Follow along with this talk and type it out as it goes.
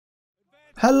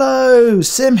Hello,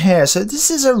 Sim here. So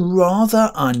this is a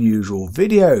rather unusual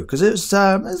video because it's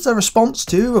a response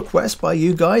to a request by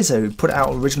you guys who put it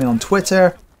out originally on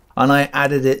Twitter, and I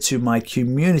added it to my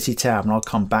community tab, and I'll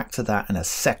come back to that in a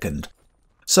second.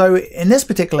 So in this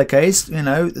particular case, you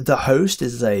know, the host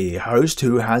is a host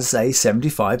who has a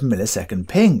 75 millisecond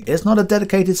ping. It's not a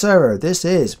dedicated server. This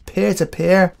is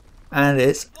peer-to-peer and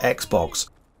it's Xbox.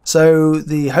 So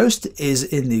the host is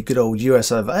in the good old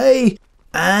US of A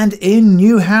and in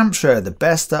New Hampshire, the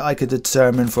best that I could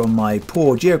determine from my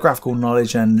poor geographical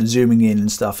knowledge and zooming in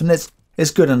and stuff, and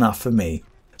it's good enough for me.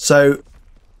 So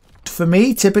for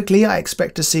me, typically I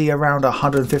expect to see around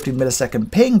 150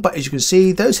 millisecond ping, but as you can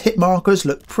see, those hit markers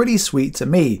look pretty sweet to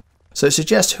me. So it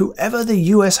suggests whoever the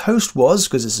US host was,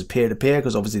 because this is peer-to-peer,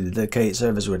 because obviously the dedicated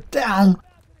servers were down,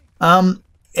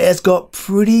 it's got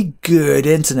pretty good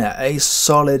internet, a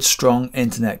solid, strong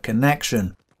internet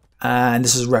connection. And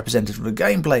this is represented for the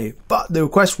gameplay. But the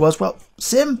request was, well,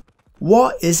 Sim,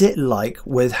 what is it like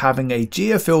with having a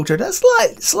geofilter that's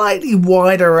slightly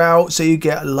wider out so you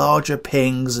get larger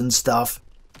pings and stuff?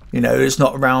 You know, it's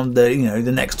not around the, you know,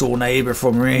 the next door neighbor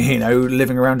from, you know,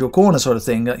 living around your corner sort of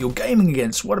thing that you're gaming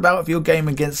against. What about if you're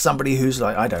gaming against somebody who's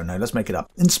like, I don't know, let's make it up,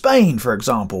 in Spain, for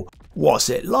example? What's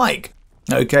it like?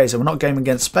 Okay, so we're not gaming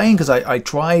against Spain because I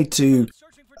tried to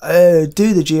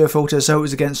do the geofilter so it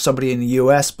was against somebody in the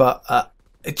US, but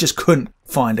it just couldn't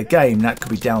find a game. That could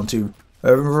be down to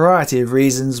a variety of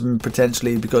reasons,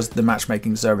 potentially because the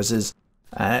matchmaking services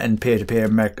and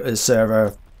peer-to-peer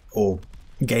server or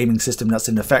gaming system that's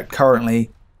in effect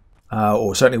currently,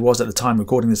 or certainly was at the time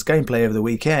recording this gameplay over the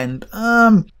weekend,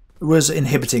 was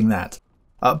inhibiting that.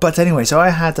 But anyway, so I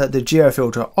had the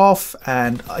geofilter off,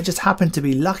 and I just happened to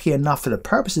be lucky enough for the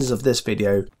purposes of this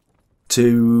video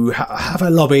to have a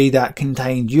lobby that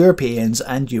contained Europeans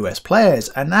and US players,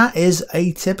 and that is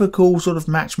a typical sort of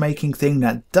matchmaking thing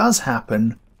that does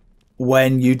happen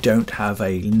when you don't have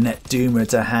a net doomer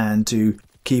to hand to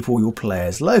keep all your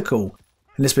players local.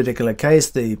 In this particular case,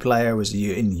 the player was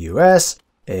in the US,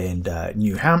 in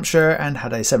New Hampshire, and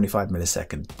had a 75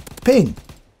 millisecond ping.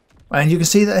 And you can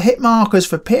see that the hit markers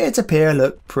for peer-to-peer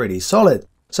look pretty solid.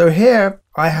 So here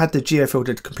I had the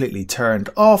geofilter completely turned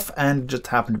off, and just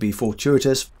happened to be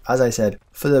fortuitous, as I said,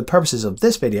 for the purposes of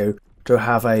this video, to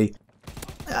have a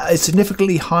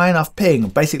significantly high enough ping,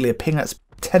 basically a ping that's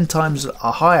 10 times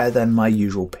higher than my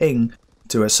usual ping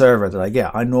to a server that I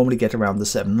get. I normally get around the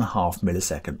 7.5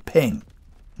 millisecond ping.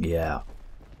 Yeah.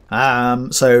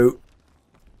 So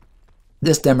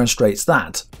this demonstrates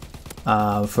that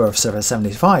for a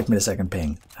 75 millisecond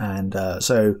ping, and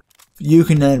so you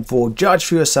can then judge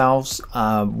for yourselves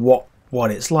what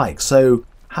it's like. So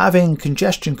having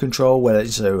congestion control,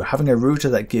 so having a router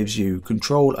that gives you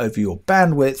control over your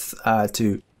bandwidth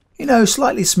to, you know,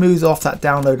 slightly smooth off that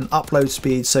download and upload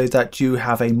speed so that you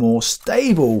have a more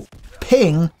stable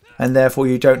ping, and therefore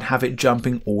you don't have it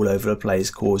jumping all over the place,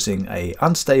 causing a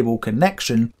unstable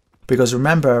connection. Because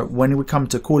remember, when we come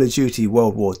to Call of Duty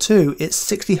World War II, it's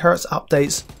 60 Hz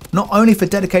updates, not only for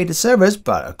dedicated servers,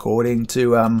 but according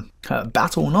to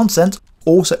Battle Nonsense,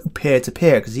 also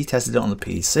peer-to-peer, because he tested it on the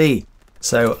PC.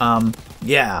 So,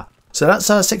 yeah. So that's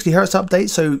 60 Hz update.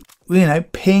 So, you know,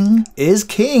 ping is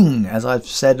king, as I've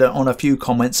said on a few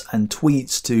comments and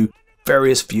tweets to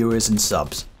various viewers and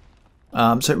subs.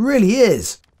 So it really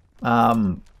is.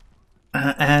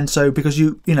 And so because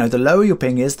you know, the lower your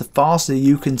ping is, the faster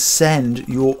you can send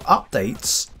your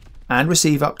updates and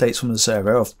receive updates from the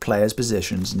server of players'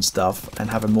 positions and stuff, and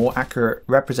have a more accurate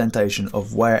representation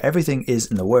of where everything is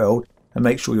in the world, and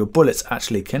make sure your bullets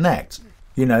actually connect,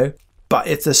 you know. But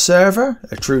if the server,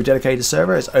 a true dedicated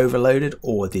server, is overloaded,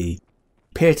 or the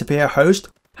peer-to-peer host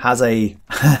has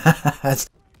as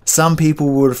some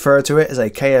people will refer to it as a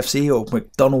KFC or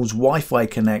McDonald's Wi-Fi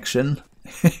connection,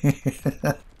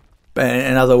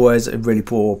 in other words, a really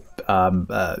poor,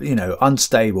 you know,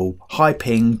 unstable, high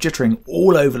ping, jittering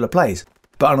all over the place.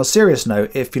 But on a serious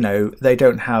note, if, you know, they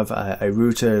don't have a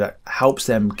router that helps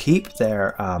them keep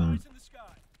their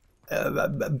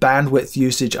bandwidth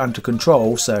usage under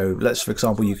control, so let's, for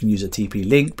example, you can use a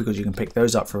TP-Link because you can pick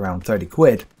those up for around 30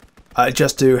 quid,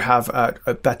 just to have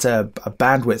a better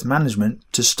bandwidth management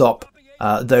to stop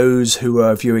those who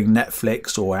are viewing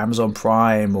Netflix or Amazon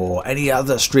Prime or any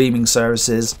other streaming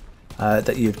services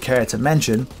that you'd care to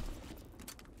mention,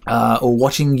 or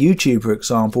watching YouTube, for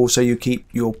example, so you keep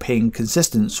your ping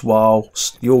consistent while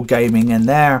you're gaming and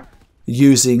they're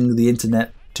using the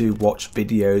internet to watch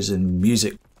videos and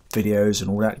music videos and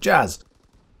all that jazz.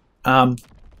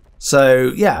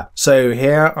 So yeah, so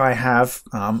here I have,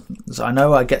 so I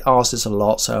know I get asked this a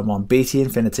lot, so I'm on BT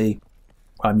Infinity.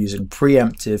 I'm using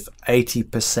preemptive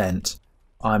 80%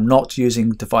 I'm not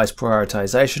using device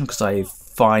prioritization because I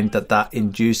find that that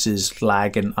induces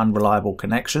lag and unreliable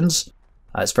connections.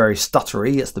 It's very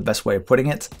stuttery, it's the best way of putting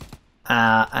it.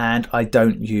 And I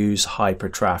don't use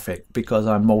hypertraffic because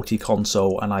I'm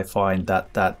multi-console, and I find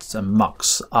that that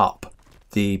mucks up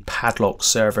the padlock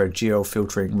server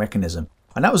geo-filtering mechanism.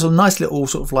 And that was a nice little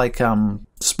sort of like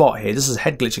spot here. This is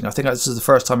head glitching. I think this is the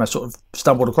first time I sort of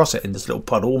stumbled across it in this little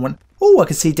puddle and went, oh, I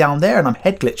can see down there, and I'm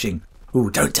head glitching. Oh,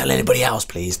 don't tell anybody else,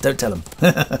 please. Don't tell them.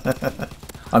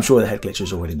 I'm sure the head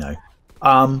glitchers already know.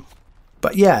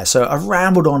 But yeah, so I've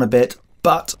rambled on a bit,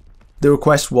 but the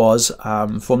request was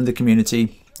from the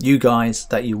community, you guys,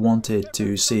 that you wanted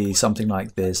to see something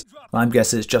like this. I'm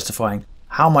guessing it's justifying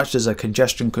how much does a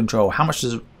congestion control, how much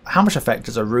effect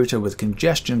does a router with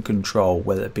congestion control,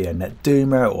 whether it be a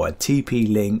NetDoomer or a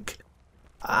TP-Link,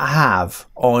 have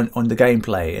on the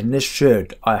gameplay, and this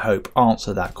should, I hope,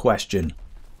 answer that question.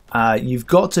 You've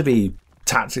got to be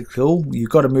tactical, you've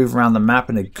got to move around the map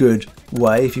in a good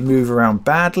way. If you move around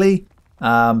badly,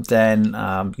 then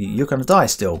you're going to die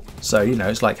still. So, you know,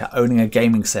 it's like owning a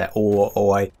gaming set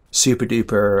or a super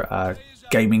duper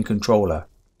gaming controller.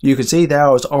 You can see there I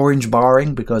was orange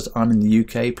barring because I'm in the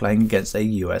UK playing against a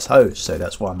US host, so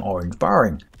that's why I'm orange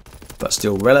barring, but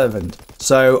still relevant.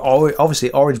 So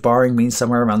obviously orange barring means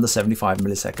somewhere around the 75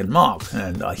 millisecond mark,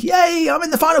 and yay, I'm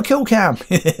in the final kill cam.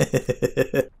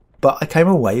 But I came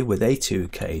away with a 2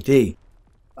 KD.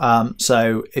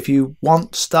 So if you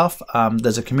want stuff,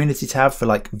 there's a community tab for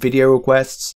like video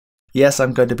requests. Yes,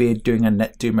 I'm going to be doing a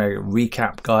NetDoomer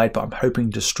recap guide, but I'm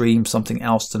hoping to stream something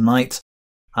else tonight.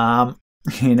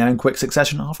 You know, in quick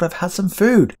succession after I've had some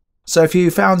food. So if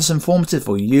you found this informative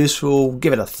or useful,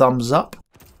 give it a thumbs up.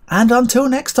 And until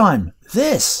next time,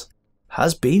 this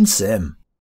has been Sim.